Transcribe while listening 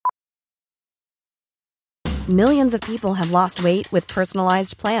Millions of people have lost weight with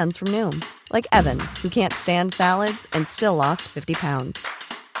personalized plans from Noom. Like Evan, who can't stand salads and still lost 50 pounds.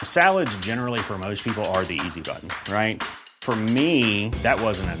 Salads generally for most people are the easy button, right? For me, that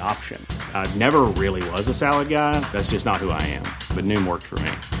wasn't an option. I never really was a salad guy. That's just not who I am. But Noom worked for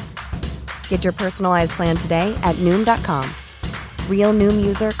me. Get your personalized plan today at Noom.com. Real Noom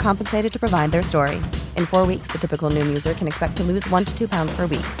user compensated to provide their story. In 4 weeks, the typical Noom user can expect to lose 1 to 2 pounds per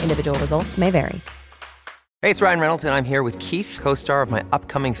week. Individual results may vary. Hey, it's Ryan Reynolds, and I'm here with Keith, co-star of my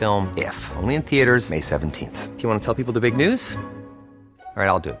upcoming film, If, only in theaters May 17th. Do you want to tell people the big news? All right,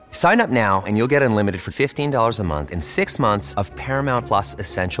 I'll do it. Sign up now and you'll get unlimited for $15 a month and 6 months of Paramount Plus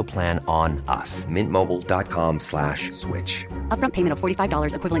Essential Plan on us. MintMobile.com/switch. Upfront payment of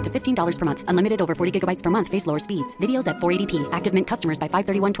 $45 equivalent to $15 per month. Unlimited over 40 gigabytes per month. Face lower speeds. Videos at 480p. Active Mint customers by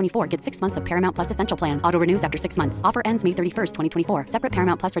 531.24 get 6 months of Paramount Plus Essential Plan. Auto renews after 6 months. Offer ends May 31st, 2024. Separate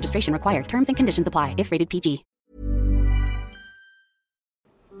Paramount Plus registration required. Terms and conditions apply if rated PG.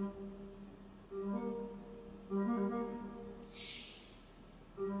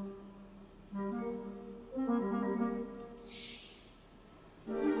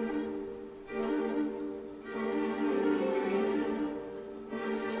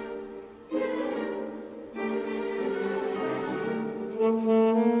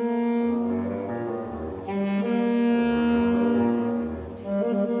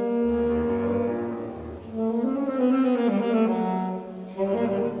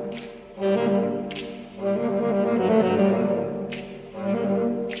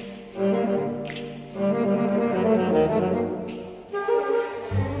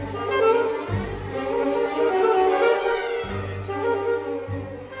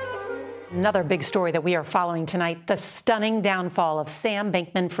 Another big story that we are following tonight, the stunning downfall of Sam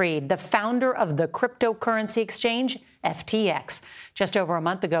Bankman Fried, the founder of the cryptocurrency exchange, FTX. Just over a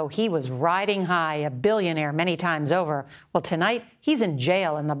month ago, he was riding high, a billionaire many times over. Well, tonight, he's in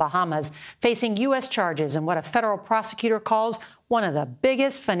jail in the Bahamas, facing U.S. charges in what a federal prosecutor calls one of the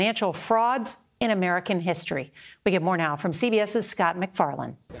biggest financial frauds in American history. We get more now from CBS's Scott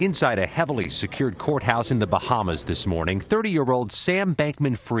MacFarlane. Inside a heavily secured courthouse in the Bahamas this morning, 30-year-old Sam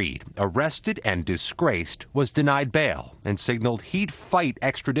Bankman Fried, arrested and disgraced, was denied bail and signaled he'd fight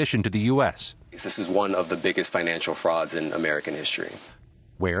extradition to the U.S. This is one of the biggest financial frauds in American history,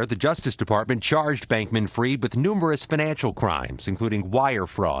 where the Justice Department charged Bankman Fried with numerous financial crimes, including wire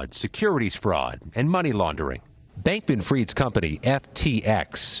fraud, securities fraud, and money laundering. Bankman Fried's company,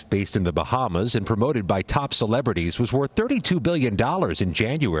 FTX, based in the Bahamas and promoted by top celebrities, was worth $32 billion in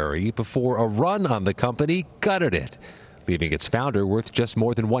January before a run on the company gutted it, leaving its founder worth just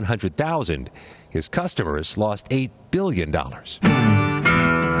more than $100,000. His customers lost $8 billion.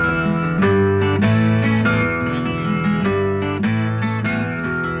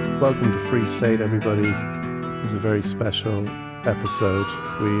 Welcome to Free State, everybody. It's a very special episode.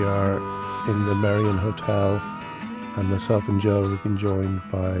 We are in the Marion Hotel, and myself and Joe have been joined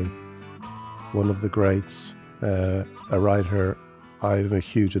by one of the greats, a writer I'm a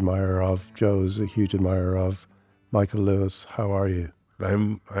huge admirer of. Joe is a huge admirer of. Michael Lewis, how are you?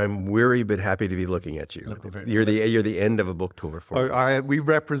 I'm weary but happy to be looking at you. You're the end of a book tour for me. We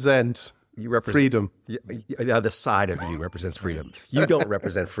represent freedom. The other side of you represents freedom. You don't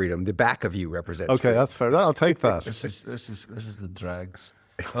represent freedom. The back of you represents okay, freedom. That's fair. I'll take that. This is the dregs.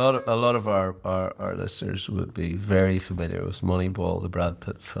 A lot of our listeners would be very familiar with Moneyball, the Brad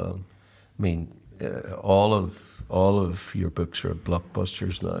Pitt film. I mean, all of your books are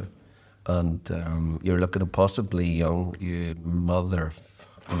blockbusters now, and you're looking at possibly young you mother.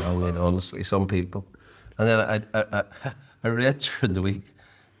 I mean, honestly, some people. And then I read during the week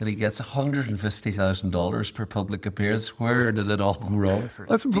that he gets $150,000 per public appearance. Where did it all go wrong?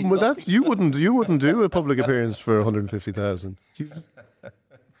 You wouldn't do a public appearance for $150,000.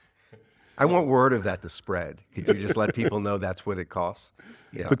 I want word of that to spread. Could you just let people know that's what it costs?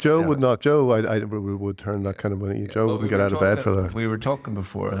 Yeah, but Joe would not. Joe, I would turn that kind of money. Joe wouldn't get out of bed for that. We were talking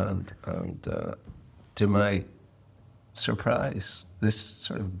beforehand, and to my surprise, this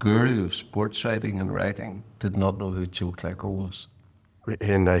sort of guru of sports writing and writing did not know who Joe Klecker was.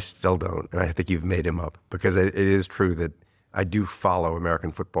 And I still don't. And I think you've made him up, because it is true that I do follow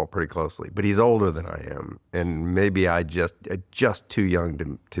American football pretty closely. But he's older than I am, and maybe I just too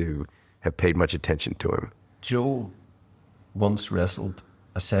young to have paid much attention to him. Joe once wrestled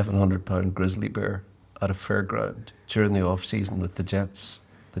a 700-pound grizzly bear at a fairground during the off-season with the Jets.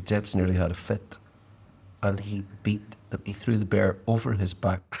 The Jets nearly had a fit, and he threw the bear over his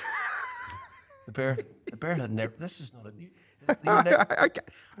back. The bear had never. This is not a new.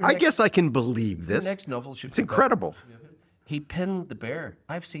 I guess I can believe this. The next novel should. It's incredible. He pinned the bear.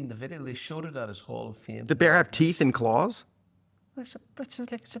 I've seen the video. They showed it at his Hall of Fame. The bear have teeth and claws? It's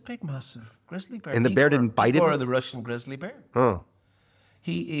a big, massive grizzly bear. And the bear didn't bite him? Or the Russian grizzly bear. Oh.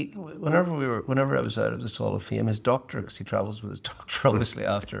 Whenever I was out at this Hall of Fame, his doctor, because he travels with his doctor, obviously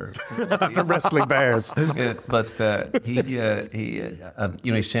after wrestling bears.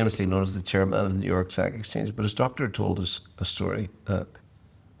 He's famously known as the chairman of the New York Stock Exchange. But his doctor told us a story that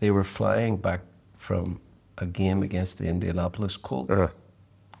they were flying back from a game against the Indianapolis Colts.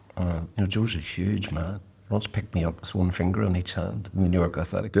 Joe's a huge man. He once picked me up with one finger on each hand in the New York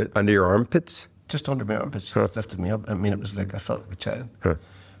Athletics. Under your armpits? Just under my armpits, just lifted me up. I mean, it was like I felt like a child.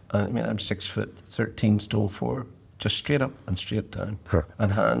 I'm 6 foot, 13 stone 4, just straight up and straight down.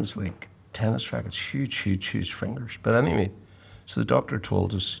 And hands like tennis rackets, huge fingers. But anyway, so the doctor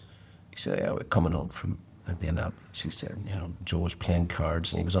told us, he said, yeah, we're coming home from Indianapolis. He said, Joe was playing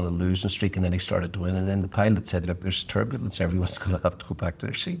cards and he was on a losing streak and then he started to win. And then the pilot said, look, there's turbulence, everyone's going to have to go back to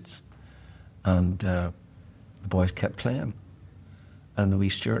their seats. And the boys kept playing. And the wee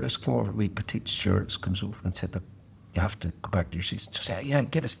stewardess came over, wee petite stewardess comes over and said, look, you have to go back to your seats. And she said, yeah,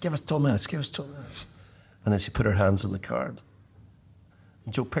 give us 2 minutes. And then she put her hands on the card.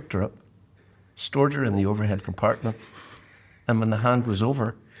 And Joe picked her up, stored her in the overhead compartment. And when the hand was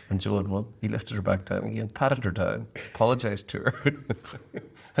over and Joe had won, he lifted her back down again, patted her down, apologised to her,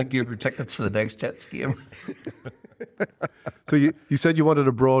 and gave her tickets for the next Jets game. So you said you wanted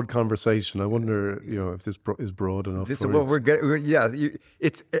a broad conversation. I wonder, if this is broad enough.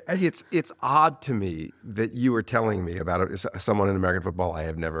 It's odd to me that you were telling me about it. Someone in American football I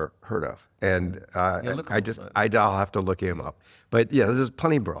have never heard of, and I'll have to look him up. But yeah, this is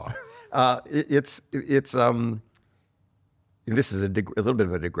plenty broad. This is a little bit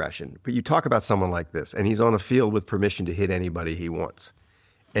of a digression, but you talk about someone like this, and he's on a field with permission to hit anybody he wants.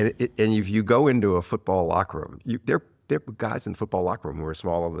 And if you go into a football locker room, there are guys in the football locker room who are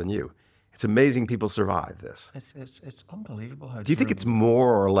smaller than you. It's amazing people survive this. It's unbelievable how. Do you think it's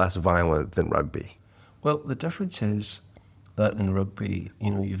more or less violent than rugby? Well, the difference is that in rugby,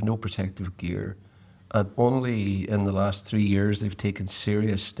 you've no protective gear, and only in the last 3 years they've taken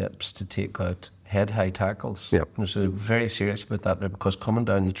serious steps to take out head-high tackles. Yep. So very serious about that now, because coming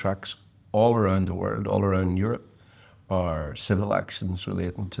down the tracks all around the world, all around Europe, are civil actions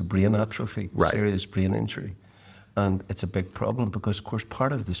relating to brain atrophy, serious brain injury. And it's a big problem because, of course,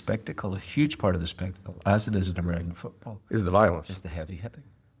 part of the spectacle, a huge part of the spectacle, as it is in American football, is the violence. Is the heavy hitting.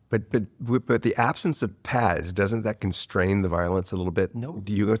 But the absence of pads, doesn't that constrain the violence a little bit? No.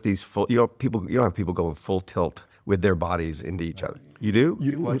 Do you have these full? You don't have people going full tilt with their bodies into each other. You do?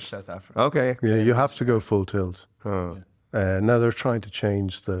 You watch South Africa. Okay. Yeah, you have to go full tilt. Now they're trying to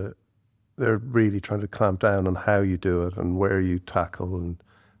change they're really trying to clamp down on how you do it and where you tackle, and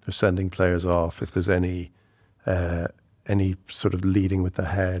they're sending players off if there's any sort of leading with the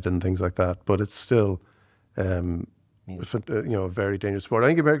head and things like that. But it's still, a very dangerous sport. I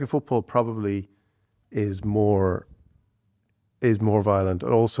think American football probably is more violent,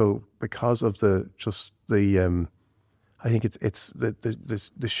 also because of I think it's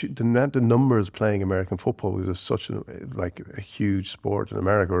the numbers playing American football is such a huge sport in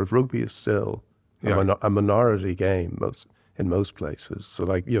America, whereas rugby is still a minority game in most places. So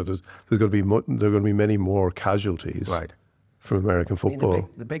there's going to be many more casualties from American football.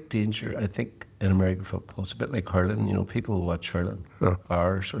 The big danger, I think, in American football, it's a bit like hurling. People who watch hurling,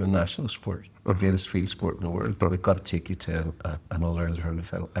 our sort of national sport, the greatest field sport in the world. But we've got to take you to an All-Ireland hurling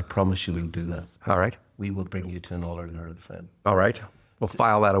final. I promise you we'll do that. All right. We will bring you to an All-Ireland hurling final. All right. We'll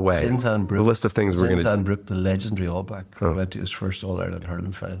file that away. The list of things we're going to do. Zinzan Brooke, the legendary All Black, went to his first All-Ireland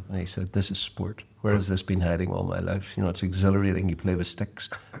hurling final, and he said, this is sport. Where has this been hiding all my life? It's exhilarating. You play with sticks.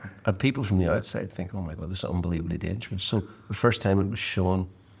 And people from the outside think, oh my God, this is unbelievably dangerous. So the first time it was shown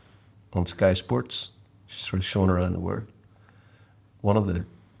on Sky Sports, sort of shown around the world, one of the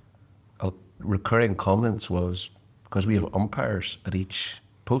recurring comments was, because we have umpires at each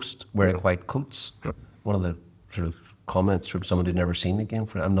post wearing white coats, one of the sort of comments from someone who'd never seen the game,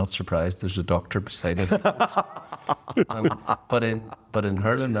 I'm not surprised there's a doctor beside him. But in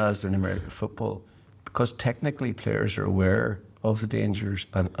hurling, as in American football, because technically players are aware of the dangers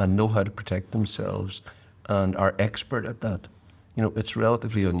and know how to protect themselves and are expert at that, it's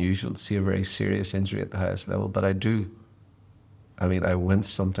relatively unusual to see a very serious injury at the highest level. But I wince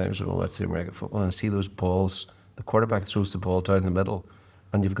sometimes when I watch the American football and I see those balls, the quarterback throws the ball down the middle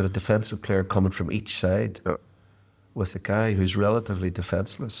and you've got a defensive player coming from each side with a guy who's relatively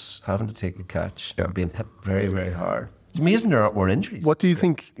defenseless having to take a catch and being hit very, very hard. It's amazing there aren't more injuries. What do you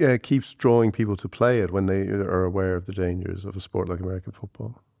think keeps drawing people to play it when they are aware of the dangers of a sport like American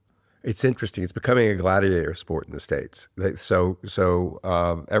football? It's interesting. It's becoming a gladiator sport in the States.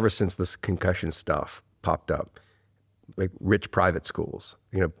 Ever since this concussion stuff popped up, like rich private schools,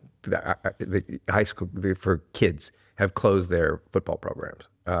 the high school for kids have closed their football programs.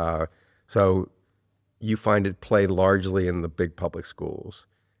 So you find it played largely in the big public schools.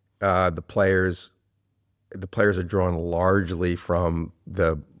 The players are drawn largely from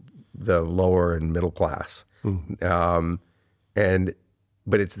the lower and middle class, but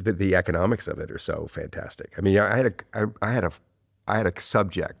it's the economics of it are so fantastic. I mean, I had a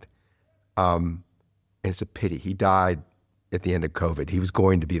subject, and it's a pity. He died at the end of COVID. He was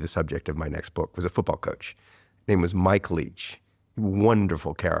going to be the subject of my next book. Was a football coach. His name was Mike Leach.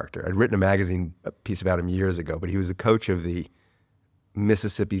 Wonderful character. I'd written a magazine piece about him years ago, but he was the coach of the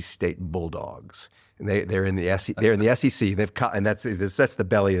Mississippi State Bulldogs, and they're in the SEC. They're in the SEC. And that's the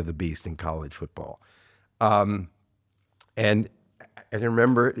belly of the beast in college football. And I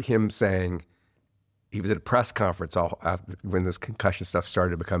remember him saying, he was at a press conference when this concussion stuff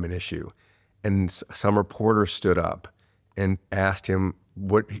started to become an issue, and some reporter stood up and asked him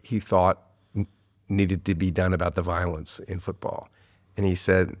what he thought needed to be done about the violence in football. And he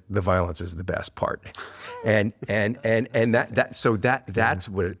said, the violence is the best part. And that's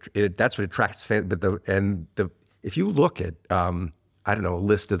what attracts fans. But if you look at, a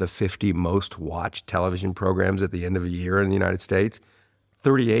list of the 50 most watched television programs at the end of a year in the United States,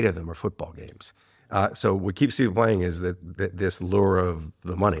 38 of them are football games. So what keeps people playing is this lure of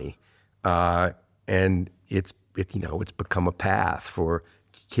the money. And it's become a path for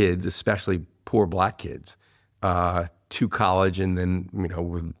kids, especially poor black kids, to college, and then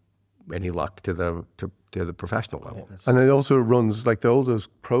with any luck to the professional level. And it also runs, like, all those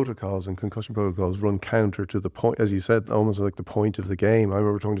protocols and concussion protocols run counter to the point, as you said, almost like the point of the game. I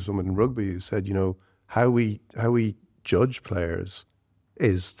remember talking to someone in rugby who said, how we judge players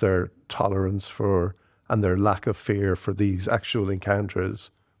is their tolerance for and their lack of fear for these actual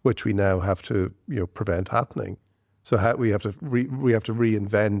encounters, which we now have to prevent happening. So we have to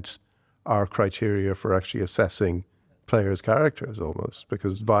reinvent our criteria for actually assessing players' characters, almost,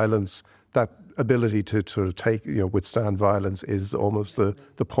 because violence, that ability to sort of take, withstand violence, is almost the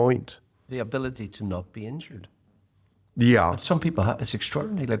point. The ability to not be injured. Yeah. But some people have, it's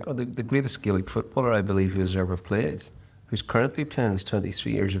extraordinary. Like the greatest Gaelic footballer I believe who has ever played, who's currently playing, is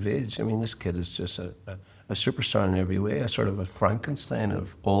 23 years of age. I mean, this kid is just a superstar in every way, a sort of a Frankenstein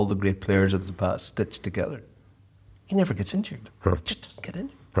of all the great players of the past stitched together. He never gets injured. He just doesn't get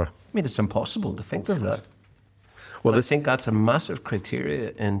injured. I mean, it's impossible to think of that. Well, I think that's a massive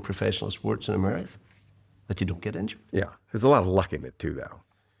criteria in professional sports in America, that you don't get injured. Yeah, there's a lot of luck in it too, though.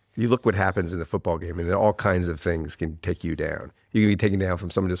 You look what happens in the football game, and all kinds of things can take you down. You can be taken down from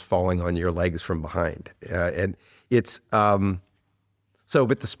someone just falling on your legs from behind, and it's so.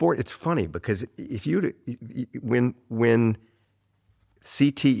 But the sport, it's funny because when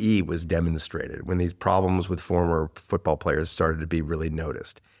CTE was demonstrated, when these problems with former football players started to be really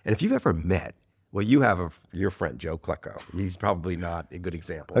noticed, and if you've ever met, well, you have your friend Joe Klecko. He's probably not a good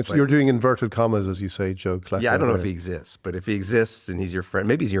example. Actually, you're doing inverted commas as you say, Joe Klecko. Yeah, I don't know if he exists, but if he exists and he's your friend,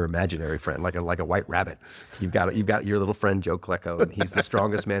 maybe he's your imaginary friend, like a white rabbit. You've got your little friend Joe Klecko, and he's the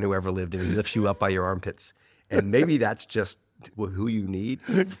strongest man who ever lived, and he lifts you up by your armpits. And maybe that's just who you need,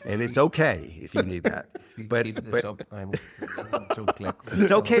 and it's okay if you need that. But I'm Joe Klecko.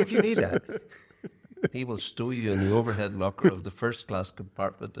 It's okay if you need that. He will stow you in the overhead locker of the first class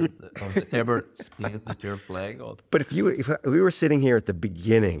compartment of the Emirates plane with your flag on. But if we were sitting here at the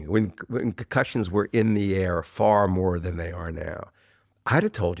beginning, when concussions were in the air far more than they are now, I'd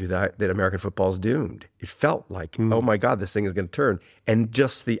have told you that American football's doomed. It felt like, oh my God, this thing is going to turn. And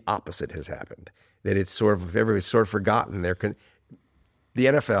just the opposite has happened. That it's everybody's sort of forgotten. The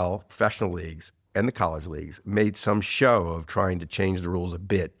NFL, professional leagues, and the college leagues made some show of trying to change the rules a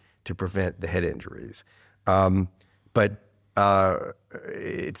bit to prevent the head injuries. But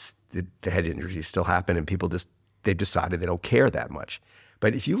it's the head injuries still happen, and people they've decided they don't care that much.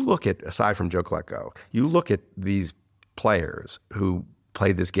 But if you look at, aside from Joe Klecko, you look at these players who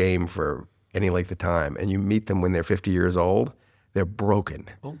played this game for any length of time, and you meet them when they're 50 years old, they're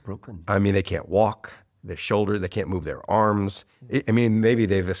broken. Oh, broken. I mean, they can't walk. Their shoulder, they can't move their arms. I mean, maybe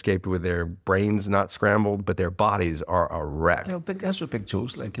they've escaped with their brains not scrambled, but their bodies are a wreck. That's what Big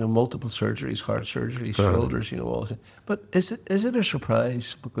Joe's like. Multiple surgeries, heart surgeries, shoulders. All that. But is it a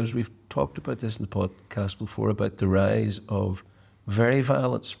surprise? Because we've talked about this in the podcast before about the rise of very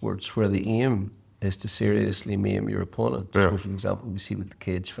violent sports where the aim is to seriously maim your opponent. Yeah. So, for example, we see with the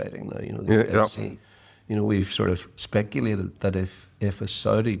cage fighting now. The UFC. We've sort of speculated that if a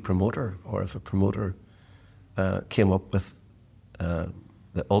Saudi promoter or if a promoter came up with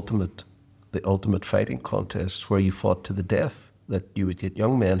the ultimate fighting contests where you fought to the death, that you would get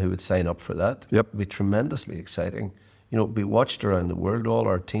young men who would sign up for that. Yep. It would be tremendously exciting. You know, be watched around the world. All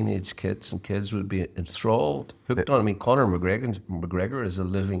our teenage kids would be enthralled, hooked on. I mean, Conor McGregor is a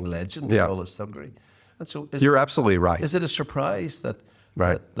living legend for all his thuggery. And so, you're absolutely right. Is it a surprise that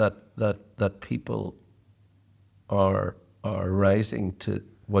that people are rising to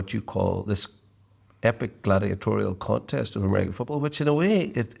what you call this epic gladiatorial contest of American football? Which, in a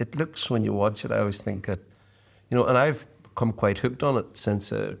way, it looks, when you watch it, I always think that, you know, and I've become quite hooked on it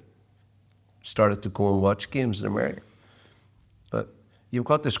since I started to go and watch games in America. But you've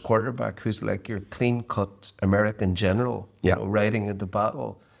got this quarterback who's like your clean-cut American general, you know, riding into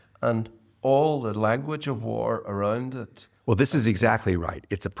battle, and all the language of war around it. Well, this is exactly right.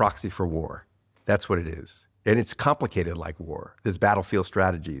 It's a proxy for war. That's what it is. And it's complicated like war. There's battlefield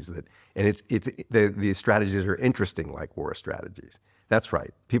strategies the strategies are interesting like war strategies. That's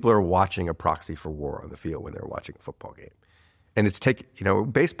right. People are watching a proxy for war on the field when they're watching a football game.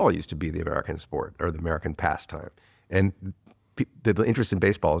 And baseball used to be the American sport or the American pastime. And the interest in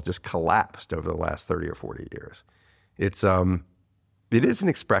baseball has just collapsed over the last 30 or 40 years. It is an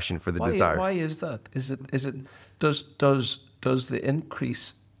expression for the desire. Why is that? Does the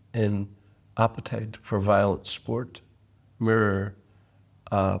increase in appetite for violent sport mirror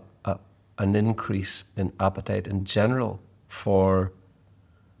an increase in appetite in general for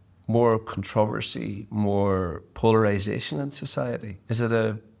more controversy, more polarization in society? Is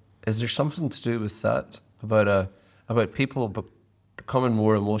there something to do with that about people becoming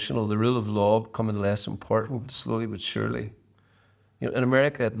more emotional, the rule of law becoming less important slowly but surely? You know, in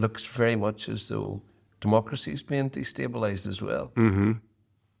America, it looks very much as though democracy is being destabilized as well. Mm-hmm.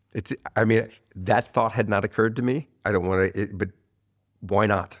 That thought had not occurred to me. I don't want to, but why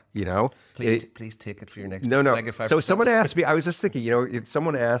not? You know, please take it for your next. No. So someone asked me. I was just thinking. You know, if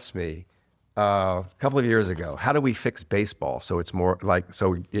someone asked me a couple of years ago, how do we fix baseball so it's more like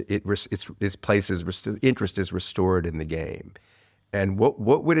interest is restored in the game, and what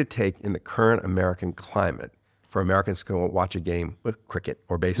would it take in the current American climate for Americans to go watch a game with cricket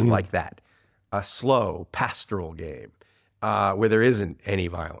or baseball like that, a slow pastoral game where there isn't any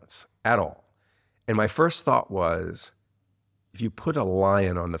violence at all? And my first thought was, if you put a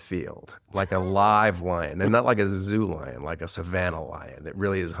lion on the field, like a live lion, and not like a zoo lion, like a savanna lion that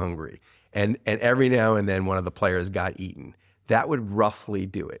really is hungry, and every now and then one of the players got eaten, that would roughly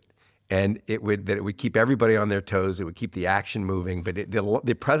do it. And it would keep everybody on their toes. It would keep the action moving. But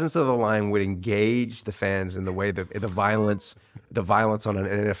the presence of the lion would engage the fans in the way that the violence on an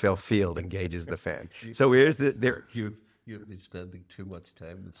NFL field engages the fan. So here's You've been spending too much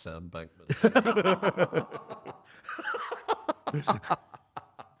time with Sam Bankman.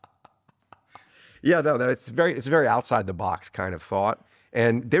 Yeah, no, it's very outside the box kind of thought.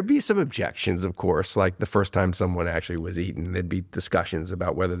 And there'd be some objections, of course, like the first time someone actually was eaten, there'd be discussions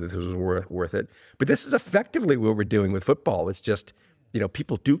about whether this was worth it. But this is effectively what we're doing with football. It's just, you know,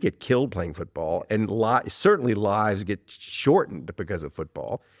 people do get killed playing football, and certainly lives get shortened because of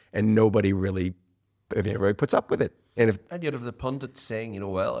football, and everybody puts up with it. And you'd have the pundits saying, you know,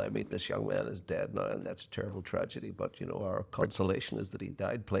 well, I mean, this young man is dead now, and that's a terrible tragedy. But, you know, our consolation is that he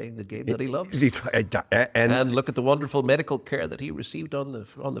died playing the game that he loves. And look at the wonderful medical care that he received on the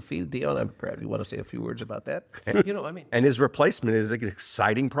field. Dion, I probably want to say a few words about that. You know, I mean, and his replacement is an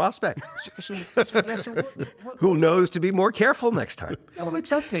exciting prospect who knows to be more careful next time. Well,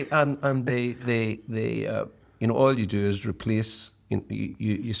 exactly. And they you know, all you do is replace.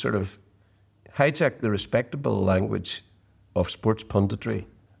 You sort of hijack the respectable language of sports punditry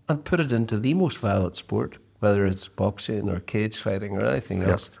and put it into the most violent sport, whether it's boxing or cage fighting or anything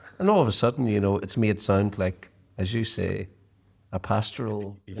else. Yep. And all of a sudden, you know, it's made sound like, as you say, a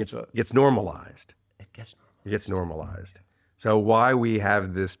pastoral. It gets normalized. It gets normalized. So why we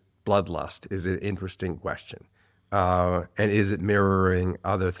have this bloodlust is an interesting question. And is it mirroring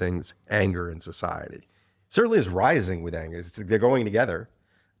other things, anger in society? Certainly is rising with anger. They're going together.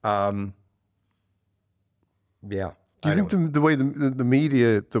 Yeah. Do you think the way the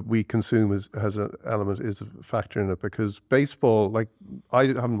media that we consume has an element, is a factor in it? Because baseball, like, I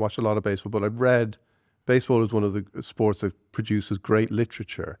haven't watched a lot of baseball, but I've read baseball is one of the sports that produces great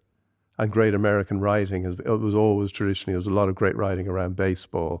literature and great American writing. It was always traditionally, there was a lot of great writing around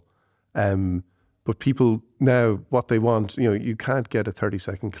baseball. But people now, what they want, you know, you can't get a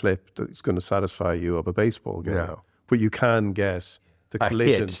 30-second clip that's going to satisfy you of a baseball game. No. But you can get the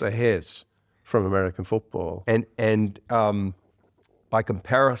collisions, a hit from American football. And by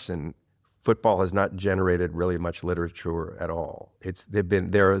comparison, football has not generated really much literature at all.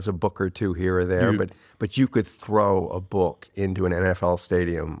 There is a book or two here or there, but you could throw a book into an NFL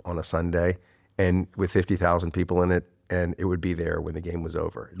stadium on a Sunday and with 50,000 people in it, and it would be there when the game was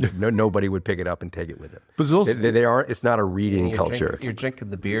over. Nobody would pick it up and take it with them. But it's also, it's not a reading culture. You're drinking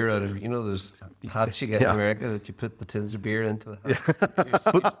the beer out of, those hats you get in America that you put the tins of beer into the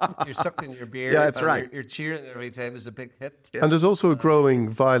hat. You're sucking your beer. Yeah, that's right. You're cheering every time there's a big hit. Yeah. And there's also a growing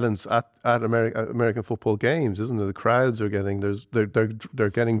violence at American football games, isn't there? The crowds are they're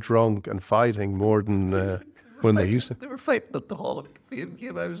getting drunk and fighting more than when they used to. They were fighting at the Hall of Fame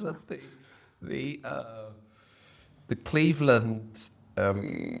game. I was at the Cleveland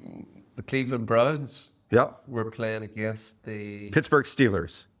Browns were playing against the Pittsburgh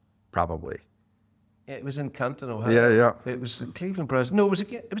Steelers, probably. It was in Canton, Ohio. Yeah. It was the Cleveland Browns. No, it was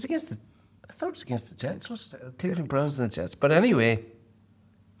against the. I thought it was against the Jets. It was Cleveland Browns and the Jets. But anyway,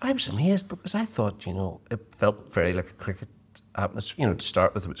 I was amazed because I thought, it felt very like a cricket atmosphere. To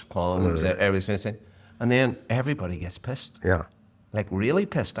start with, it was fun. It was everybody's saying, and then everybody gets pissed. Yeah. Like really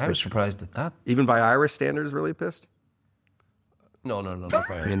pissed. I was surprised at that. Even by Irish standards, really pissed? No. No.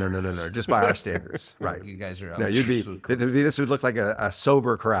 Just by our standards, right? You guys are. No, this would look like a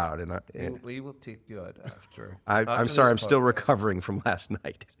sober crowd, and we will take you out after. I'm sorry, I'm still recovering from last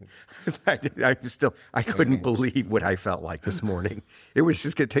night. In fact, I couldn't believe what I felt like this morning. It was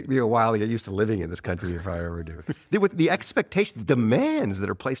just going to take me a while to get used to living in this country if I ever do. With the expectation, the demands that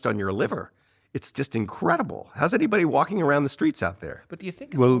are placed on your liver. It's just incredible. How's anybody walking around the streets out there? But do you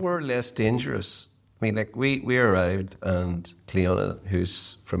think it's more or less dangerous? I mean, like we arrived, and Cleona,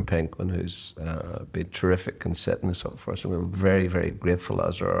 who's from Penguin, who's been terrific in setting this up for us, and we're very, very grateful,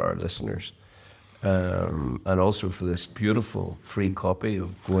 as are our listeners, and also for this beautiful free copy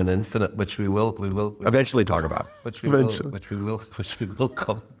of Going Infinite, which we will eventually talk about, which we will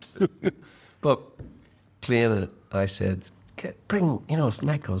come to. But Cleona, I said, bring, if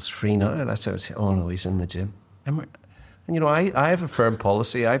Michael's free now, I said, oh no, he's in the gym. And I have a firm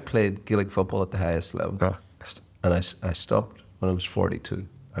policy. I played Gaelic football at the highest level. And I stopped when I was 42.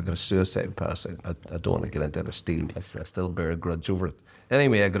 I got a suicide pass. I don't want to get into it. I still bear a grudge over it.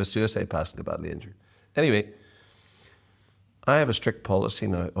 Anyway, I got a suicide pass and got badly injured. Anyway, I have a strict policy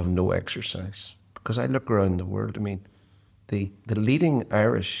now of no exercise because I look around the world. I mean, the leading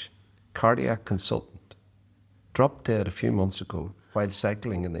Irish cardiac consultant dropped dead a few months ago while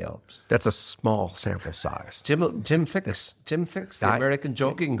cycling in the Alps. That's a small sample size. Jim Fix, the American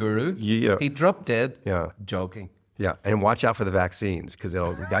jogging guru, he dropped dead jogging. Yeah, and watch out for the vaccines because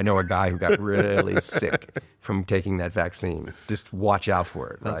I know a guy who got really sick from taking that vaccine. Just watch out for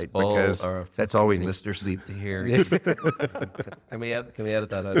it, that's right? Because that's all we need. Listeners need to hear. Can we edit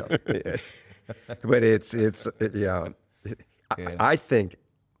that out? But I think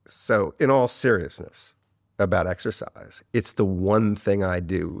so. In all seriousness. About exercise, it's the one thing I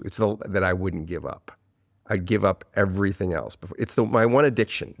do. That I wouldn't give up. I'd give up everything else before. It's my one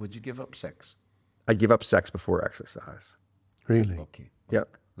addiction. Would you give up sex? I'd give up sex before exercise. Really? Okay.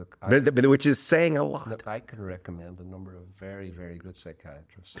 Yep. Look, which is saying a lot. Look, I can recommend a number of very, very good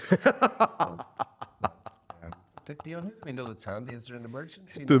psychiatrists. Do you know that's handy? Is there an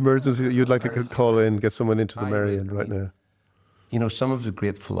emergency? The emergency, you'd like to call in, get someone into the Marion right now. Some of the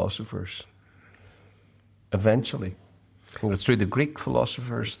great philosophers, eventually, through the Greek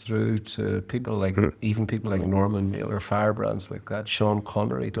philosophers, through to people like Norman Mailer, firebrands like that, Sean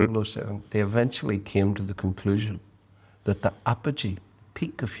Connery, 007, they eventually came to the conclusion that the apogee,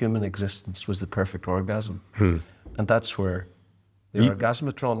 peak of human existence was the perfect orgasm. And that's where the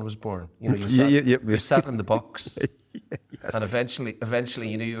orgasmatron was born. You sat in the box. Yes. And eventually,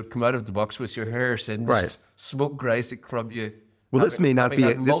 you would come out of the box with your hair singed, smoke rising from you. Well, this may not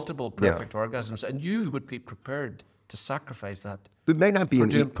be multiple perfect orgasms, and you would be prepared to sacrifice that. It may not be for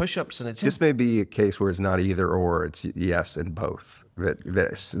doing push-ups in a gym. This may be a case where it's not either or; it's yes and both.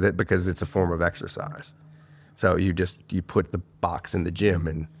 That because it's a form of exercise. So you put the box in the gym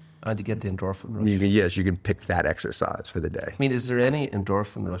and you get the endorphin rush. You can pick that exercise for the day. I mean, is there any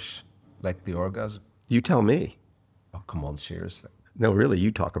endorphin rush like the orgasm? You tell me. Oh, come on, seriously. No, really, you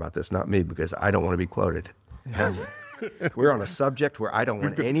talk about this, not me, because I don't want to be quoted. We're on a subject where I don't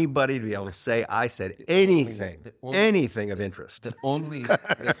want anybody to be able to say I said anything of interest. The only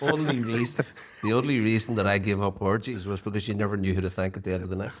reason that I gave up orgies was because you never knew who to thank at the end of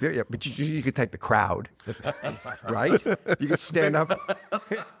the night. Yeah, but you could thank the crowd, right? You could stand up.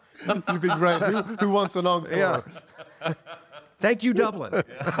 You've been great. Who wants an encore? Yeah. Thank you, Dublin.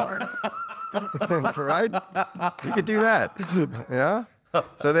 Right? You could do that. Yeah.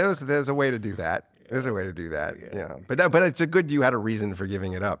 So there's a way to do that. There's a way to do that. Yeah. But it's a good you had a reason for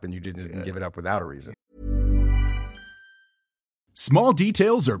giving it up, and you didn't give it up without a reason. Small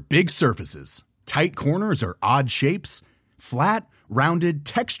details are big surfaces. Tight corners are odd shapes. Flat, rounded,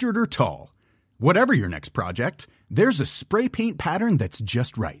 textured, or tall. Whatever your next project, there's a spray paint pattern that's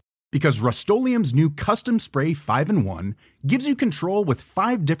just right. Because Rust-Oleum's new Custom Spray 5-in-1 gives you control with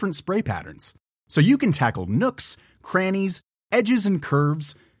 5 different spray patterns. So you can tackle nooks, crannies, edges, and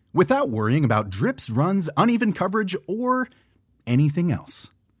curves without worrying about drips, runs, uneven coverage, or anything else.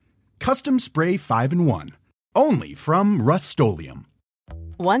 Custom Spray 5-in-1. Only from Rust-Oleum.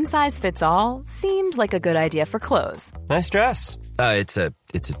 One size fits all seemed like a good idea for clothes. Nice dress. It's a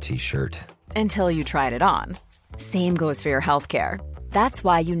t-shirt. Until you tried it on. Same goes for your healthcare. That's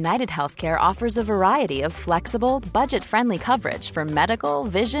why United Healthcare offers a variety of flexible, budget-friendly coverage for medical,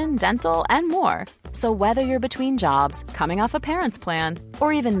 vision, dental, and more. So whether you're between jobs, coming off a parent's plan,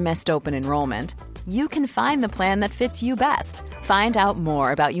 or even missed open enrollment, you can find the plan that fits you best. Find out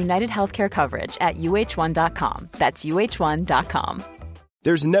more about United Healthcare coverage at uh1.com. That's uh1.com.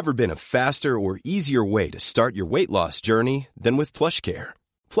 There's never been a faster or easier way to start your weight loss journey than with PlushCare.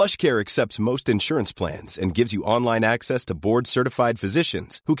 PlushCare accepts most insurance plans and gives you online access to board-certified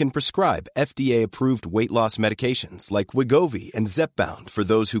physicians who can prescribe FDA-approved weight loss medications like Wegovy and Zepbound for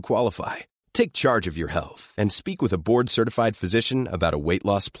those who qualify. Take charge of your health and speak with a board-certified physician about a weight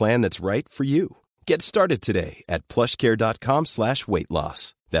loss plan that's right for you. Get started today at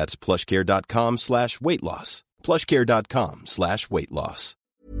plushcare.com/weight-loss. That's plushcare.com/weight-loss. plushcare.com/weight-loss.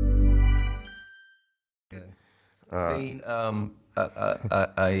 I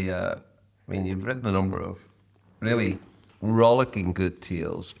mean, you've written a number of really rollicking good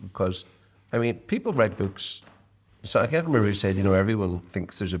tales because, I mean, people write books. So I can't remember who said, everyone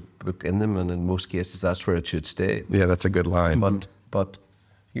thinks there's a book in them, and in most cases that's where it should stay. Yeah, that's a good line. But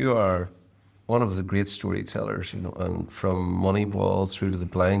you are one of the great storytellers, and from Moneyball through to The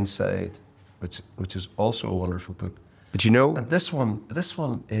Blind Side, which is also a wonderful book. But and this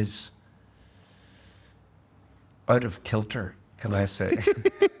one is out of kilter, can I say?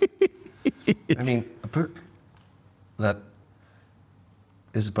 I mean, a book that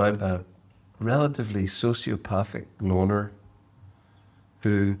is about a relatively sociopathic loner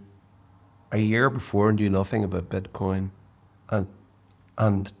who a year before knew nothing about Bitcoin and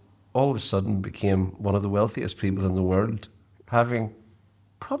all of a sudden became one of the wealthiest people in the world, having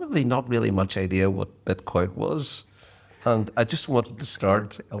probably not really much idea what Bitcoin was. And I wanted to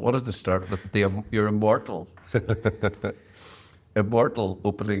start with your immortal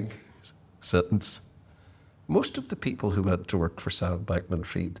opening sentence. Most of the people who went to work for Sam Bankman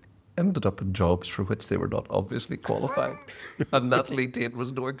Fried ended up in jobs for which they were not obviously qualified. And Natalie Tate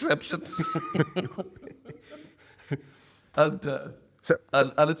was no exception. And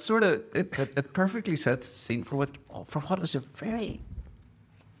it sort of it perfectly sets the scene for what is a very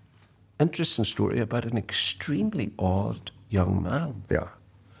interesting story about an extremely odd young man. Yeah.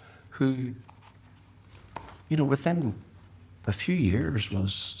 Who, within a few years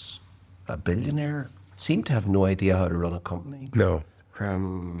was a billionaire, seemed to have no idea how to run a company. No.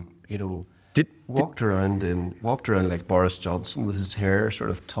 Walked around like Boris Johnson with his hair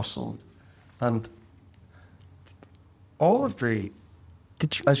sort of tousled. And all of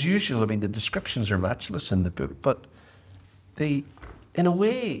as usual, I mean, the descriptions are matchless in the book, but in a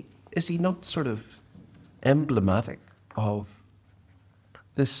way, is he not sort of emblematic of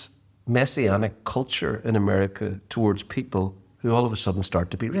this messianic culture in America towards people who all of a sudden start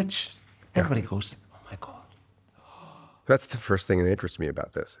to be rich? Everybody goes, oh my God. That's the first thing that interests me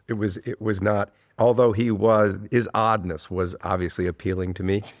about this. It was not, although his oddness was obviously appealing to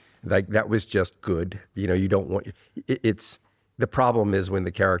me. Like, that was just good. You don't want, the problem is when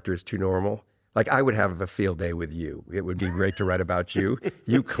the character is too normal. Like, I would have a field day with you. It would be great to write about you.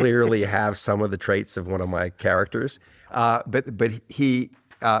 You clearly have some of the traits of one of my characters. But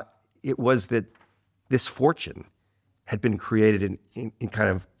it was that this fortune had been created in kind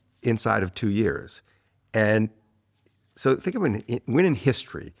of inside of 2 years. And so think of when in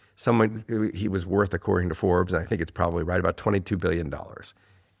history, he was worth, according to Forbes, and I think it's probably right, about $22 billion.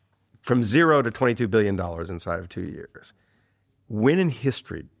 From zero to $22 billion inside of 2 years. When in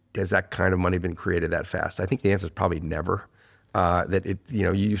history has that kind of money been created that fast? I think the answer is probably never.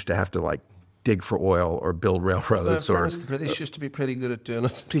 You used to have to like dig for oil or build railroads. The British used to be pretty good at doing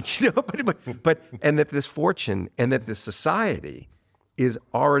it. But and that this fortune and that this society is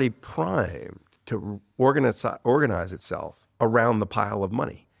already primed to organize itself around the pile of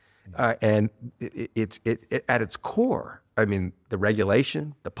money, and it's at its core. I mean, the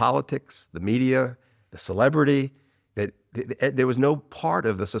regulation, the politics, the media, the celebrity. that there was no part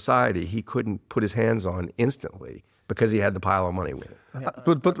of the society he couldn't put his hands on instantly because he had the pile of money with him.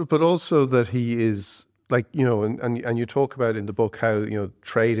 But also that he is like, you know, and you talk about in the book how, you know,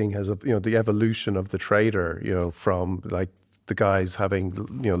 trading has, you know, the evolution of the trader, you know, from like the guys having,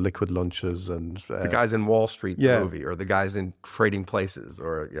 you know, liquid lunches and the guys in Wall Street movie, or the guys in Trading Places,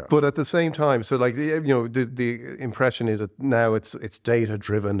 or But at the same time, so like, you know, the impression is that now it's data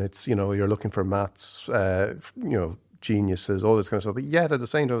driven. It's, you know, you're looking for maths, you know, geniuses, all this kind of stuff. But yet at the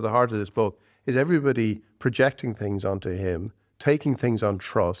same time, the heart of this book is everybody projecting things onto him, taking things on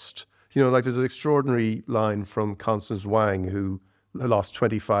trust. You know, like there's an extraordinary line from Constance Wang, who lost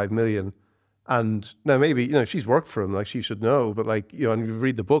 25 million. And now maybe, you know, she's worked for him, like she should know, but like, you know, and you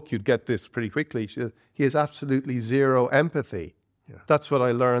read the book, you'd get this pretty quickly. He has absolutely zero empathy. Yeah. That's what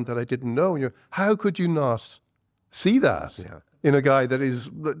I learned that I didn't know. You know, how could you not see that in a guy that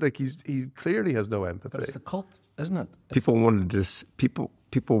is like, he clearly has no empathy? But it's the cult, isn't it? People wanted to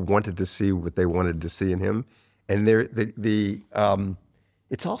see what they wanted to see in him. And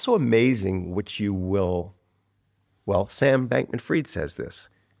it's also amazing what you will, well, Sam Bankman Fried says this.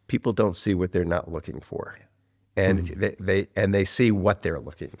 People don't see what they're not looking for, and they see what they're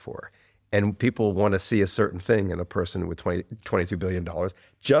looking for. And people want to see a certain thing in a person with $22 billion,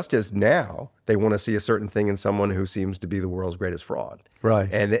 just as now they want to see a certain thing in someone who seems to be the world's greatest fraud. Right.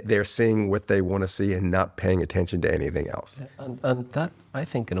 And they're seeing what they want to see and not paying attention to anything else. And that, I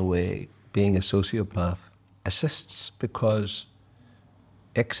think, in a way, being a sociopath assists, because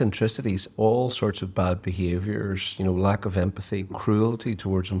eccentricities, all sorts of bad behaviours, you know, lack of empathy, cruelty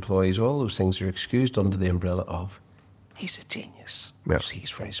towards employees, all those things are excused under the umbrella of he's a genius. Yeah.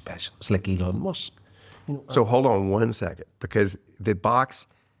 He's very special. It's like Elon Musk. You know, so hold on one second, because the box,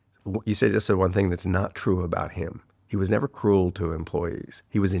 you said just one thing that's not true about him. He was never cruel to employees.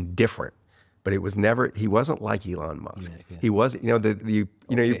 He was indifferent, but he wasn't like Elon Musk. Yeah. He was, you know,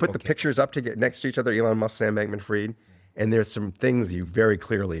 you put the pictures up to get next to each other, Elon Musk, Sam Bankman-Fried. And there's some things you very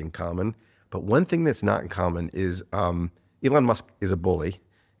clearly in common. But one thing that's not in common is Elon Musk is a bully,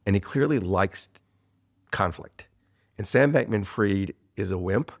 and he clearly likes conflict. And Sam Bankman-Fried is a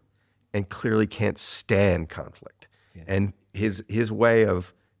wimp and clearly can't stand conflict. Yeah. And his way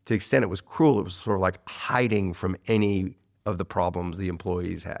of, to the extent it was cruel, it was sort of like hiding from any of the problems the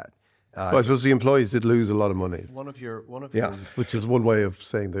employees had. Well, I suppose the employees did lose a lot of money. One of your, which is one way of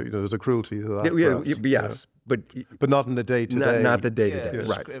saying that, you know, there's a cruelty to that. Yes, you know, but not in the day-to-day. Not the day-to-day,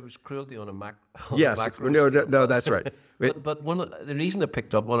 right? It was cruelty on a macro. Yes, no, that's right. but the reason I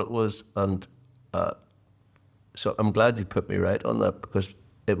picked up on it was, and so I'm glad you put me right on that, because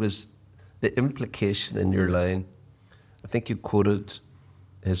it was the implication in your line. I think you quoted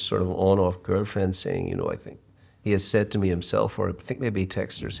his sort of on-off girlfriend saying, you know, I think he has said to me himself, or I think maybe he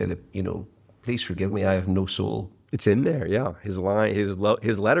texted her, said, you know, please forgive me, I have no soul. It's in there, yeah. His line,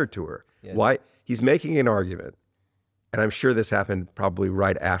 his letter to her. Yeah. Why? He's making an argument, and I'm sure this happened probably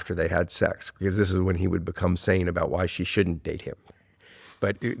right after they had sex, because this is when he would become sane about why she shouldn't date him.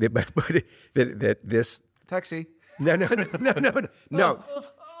 But this taxi. No.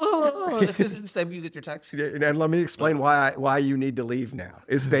 If this is the time you get your taxi. And let me explain why you need to leave now.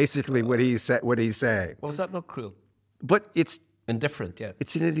 Is basically what he's saying. Well, is that not cruel? But it's indifferent. Yeah,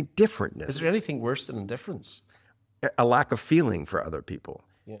 it's an indifferentness. Is there anything worse than indifference? A lack of feeling for other people.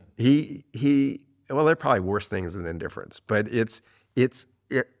 Yeah. Well, there are probably worse things than indifference, but he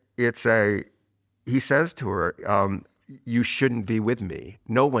says to her, you shouldn't be with me.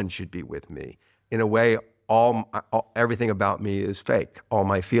 No one should be with me. In a way, everything about me is fake. All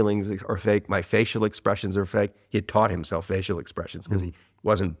my feelings are fake. My facial expressions are fake. He had taught himself facial expressions because he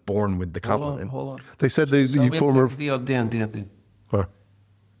wasn't born with the compliment. Hold on. They said the former... Dan. Huh?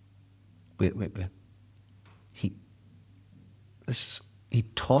 Wait. He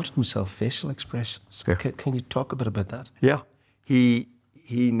taught himself facial expressions. Yeah. Can you talk a bit about that? Yeah. He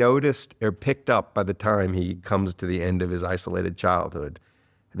noticed or picked up by the time he comes to the end of his isolated childhood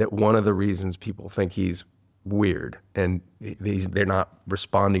that one of the reasons people think he's weird and they're not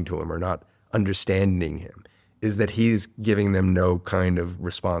responding to him or not understanding him is that he's giving them no kind of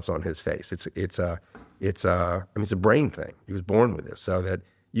response on his face. It's a brain thing. He was born with this, so that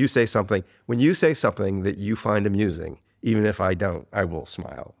you say something, when you say something that you find amusing, even if I don't, I will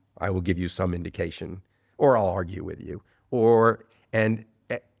smile. I will give you some indication, or I'll argue with you. And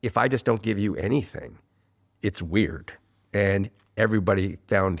if I just don't give you anything, it's weird. And everybody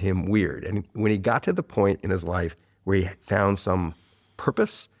found him weird. And when he got to the point in his life where he found some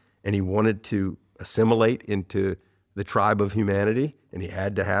purpose and he wanted to assimilate into the tribe of humanity and he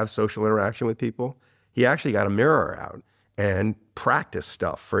had to have social interaction with people, he actually got a mirror out and practiced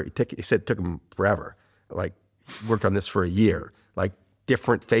stuff. He said it took him forever, like worked on this for a year, like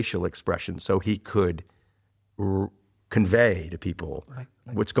different facial expressions, so he could convey to people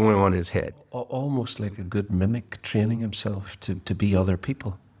what's going on in his head. Almost like a good mimic, training himself to be other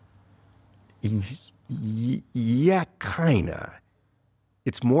people. Yeah, kinda.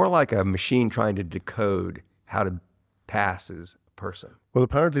 It's more like a machine trying to decode how to pass as a person. Well,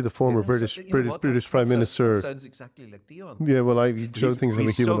 apparently the former British Prime Minister... That sounds exactly like Dion. Yeah, well, he showed things like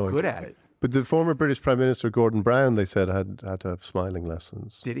a humanoid. He's so good at it. But the former British Prime Minister, Gordon Brown, they said had to have smiling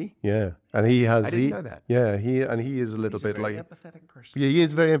lessons. Did he? Yeah. And he has... I didn't know that. Yeah, he is a little bit like... He's a very empathetic person. Yeah, he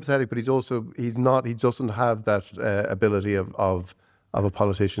is very empathetic, but he doesn't have that ability of a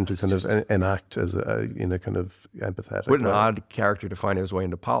politician to kind of enact as in a kind of empathetic What an way. odd character to find his way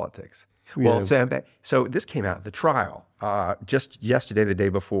into politics. Well, Yeah. So this came out, the trial, just yesterday, the day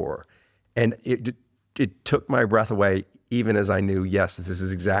before, and it took my breath away, even as I knew, yes, this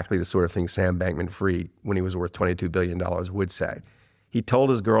is exactly the sort of thing Sam Bankman Fried, when he was worth $22 billion, would say. He told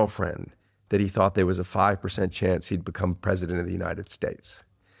his girlfriend that he thought there was a 5% chance he'd become president of the United States.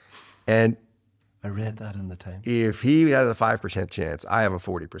 And I read that in the Times. if he has a 5% chance, I have a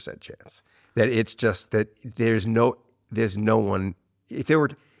 40% chance. That it's just that there's no one, if there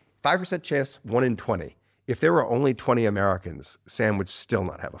were 5% chance, 1 in 20. If there were only 20 Americans, Sam would still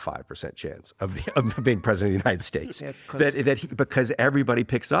not have a 5% chance of being president of the United States. Yeah, because everybody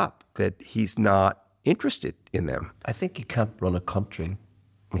picks up that he's not interested in them. I think you can't run a country.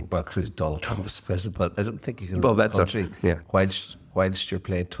 I mean, well, because Donald Trump was president, but I don't think you can run a country whilst you're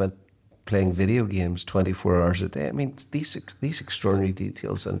playing video games 24 hours a day. I mean, these extraordinary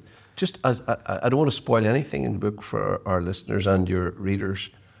details, and just as I don't want to spoil anything in the book for our listeners and your readers,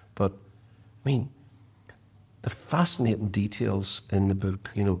 but I mean, the fascinating details in the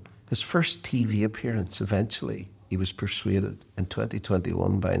book. You know, his first TV appearance, eventually, he was persuaded in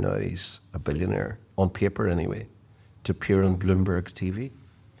 2021, by now he's a billionaire, on paper anyway, to appear on Bloomberg's TV.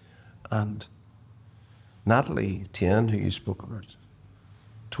 And Natalie Tien, who you spoke about,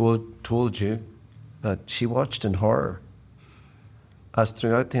 told you that she watched in horror as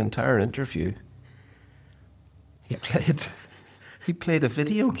throughout the entire interview he played a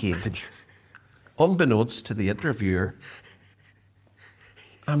video game, unbeknownst to the interviewer,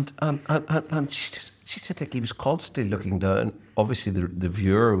 and she said like he was constantly looking down. Obviously the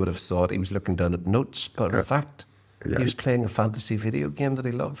viewer would have thought he was looking down at notes, but in fact he was playing a fantasy video game that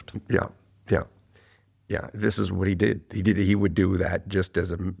he loved. Yeah, this is what he did. He would do that just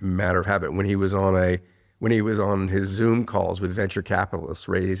as a matter of habit. When he was on his Zoom calls with venture capitalists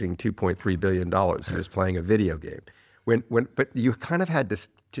raising $2.3 billion, he was playing a video game. But you kind of had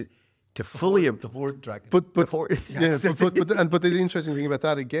to fully the horde dragon. But the interesting thing about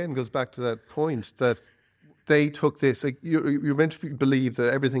that again goes back to that point that they took this. Like you're meant to believe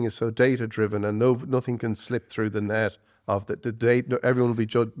that everything is so data driven and nothing can slip through the net of the data. Everyone will be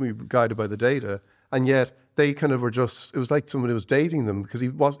guided by the data. And yet they kind of were just, it was like somebody was dating them because he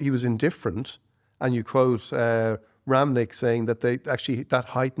was indifferent. And you quote Ramnick saying that that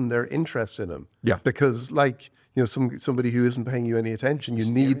heightened their interest in him. Yeah. Because somebody who isn't paying you any attention, you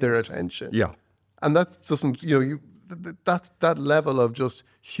need their attention. Yeah. And that doesn't, that level of just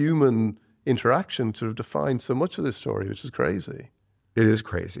human interaction sort of defines so much of this story, which is crazy. It is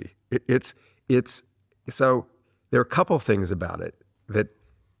crazy. It's so there are a couple of things about it that,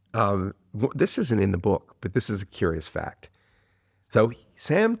 this isn't in the book, but this is a curious fact. So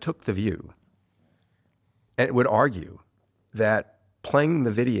Sam took the view and would argue that playing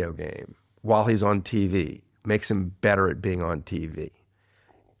the video game while he's on TV makes him better at being on TV.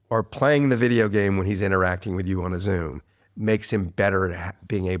 Or playing the video game when he's interacting with you on a Zoom makes him better at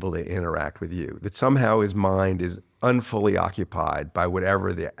being able to interact with you. That somehow his mind is unfully occupied by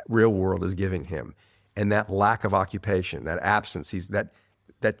whatever the real world is giving him. And that lack of occupation, that absence,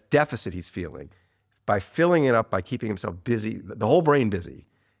 that deficit he's feeling, by filling it up, by keeping himself busy, the whole brain busy,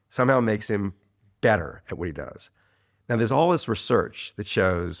 somehow makes him better at what he does. Now, there's all this research that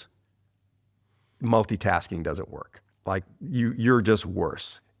shows multitasking doesn't work. Like, you're just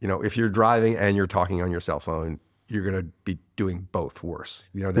worse. If you're driving and you're talking on your cell phone, you're going to be doing both worse.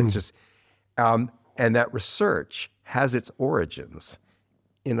 That's just, and that research has its origins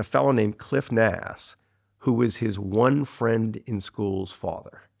in a fellow named Cliff Nass, who was his one friend in school's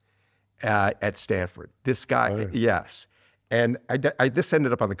father at Stanford. This guy, yes. And this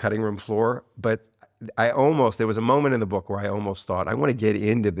ended up on the cutting room floor, but there was a moment in the book where I almost thought, I want to get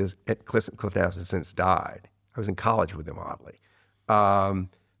into this. Cliff Nass has since died. I was in college with him, oddly.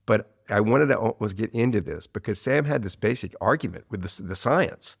 But I wanted to almost get into this because Sam had this basic argument with the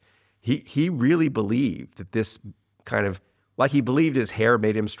science. He really believed that this kind of, like he believed his hair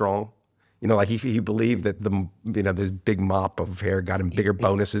made him strong. You know, like he believed that this big mop of hair got him bigger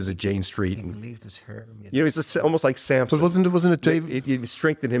bonuses at Jane Street. He believed his hair. You know, it's almost like Samson. But wasn't it Dave? It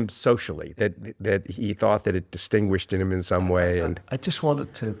strengthened him socially. That he thought that it distinguished him in some way. And I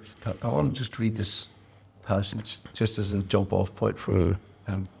want to just read this passage just as a jump off point for you.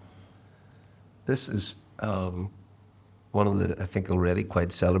 This is one of the, I think, already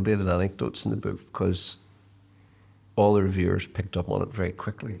quite celebrated anecdotes in the book, because all the reviewers picked up on it very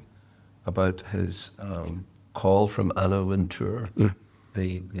quickly, about his call from Anna Wintour,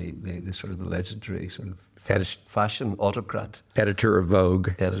 the sort of the legendary sort of fashion autocrat. Editor of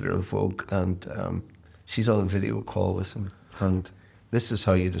Vogue. And she's on a video call with him, and this is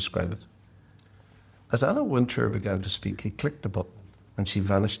how you describe it. As Anna Wintour began to speak, he clicked a button, and she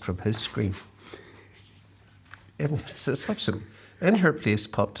vanished from his screen. In her place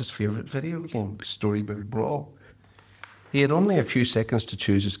popped his favourite video game, Storybook Brawl. He had only a few seconds to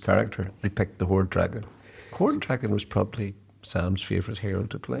choose his character. He picked the Horde Dragon. Horde Dragon was probably Sam's favourite hero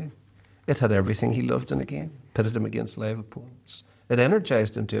to play. It had everything he loved in a game, pitted him against live opponents. It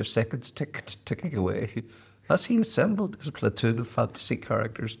energised him to have seconds ticking away as he assembled his platoon of fantasy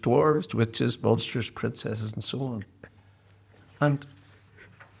characters, dwarves, witches, monsters, princesses, and so on. And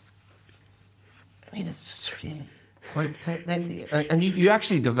I mean, it's just really quite... And you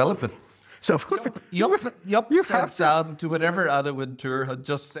actually develop it. So you have Sam to whatever Anna Wintour had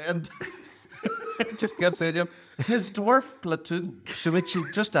just said. Just kept saying, his dwarf platoon, to which he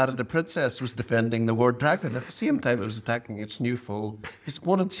just added a princess, was defending the Horde Dragon. At the same time, it was attacking its new foe. His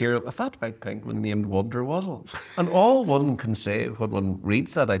opponent's hero, a fat white penguin named Wonder Waddle. And all one can say, when one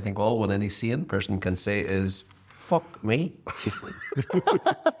reads that, I think all one any sane person can say is, fuck me.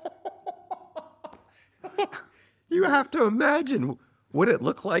 You have to imagine what it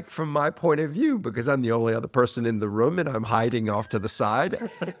looked like from my point of view, because I'm the only other person in the room and I'm hiding off to the side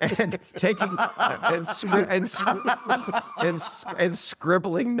and taking and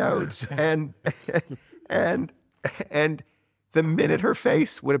scribbling notes. And the minute her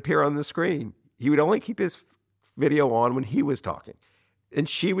face would appear on the screen, he would only keep his video on when he was talking. And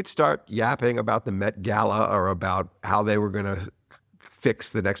she would start yapping about the Met Gala or about how they were going to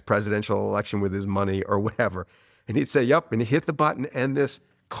fix the next presidential election with his money or whatever. And he'd say, yup, and he'd hit the button, and this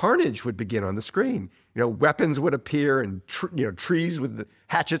carnage would begin on the screen. You know, weapons would appear, and trees with the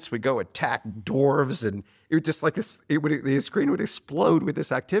hatchets would go attack dwarves, and it would just like this. The screen would explode with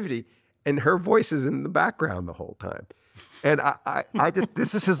this activity, and her voice is in the background the whole time. And I just,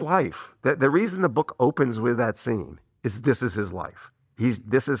 this is his life. The reason the book opens with that scene is this is his life.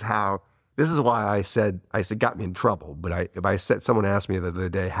 This is why I said got me in trouble. But someone asked me the other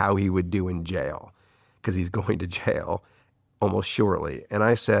day how he would do in jail, because he's going to jail almost surely. And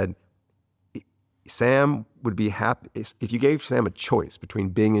I said, Sam would be happy if you gave Sam a choice between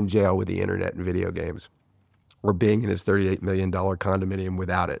being in jail with the internet and video games or being in his $38 million condominium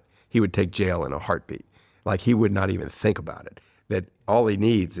without it. He would take jail in a heartbeat. Like, he would not even think about it. That all he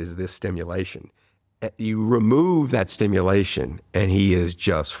needs is this stimulation. You remove that stimulation and he is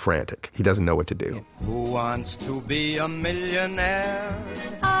just frantic. He doesn't know what to do. Who wants to be a millionaire?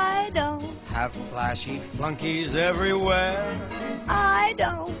 I don't. Have flashy flunkies everywhere? I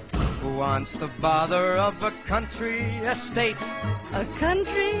don't. Who wants the bother of a country estate? A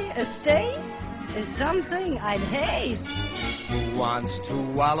country estate is something I'd hate. Who wants to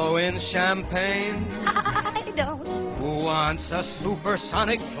wallow in champagne? I don't. Who wants a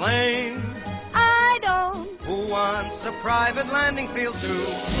supersonic plane? I don't. Who wants a private landing field too?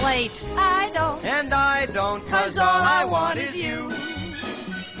 Wait, I don't.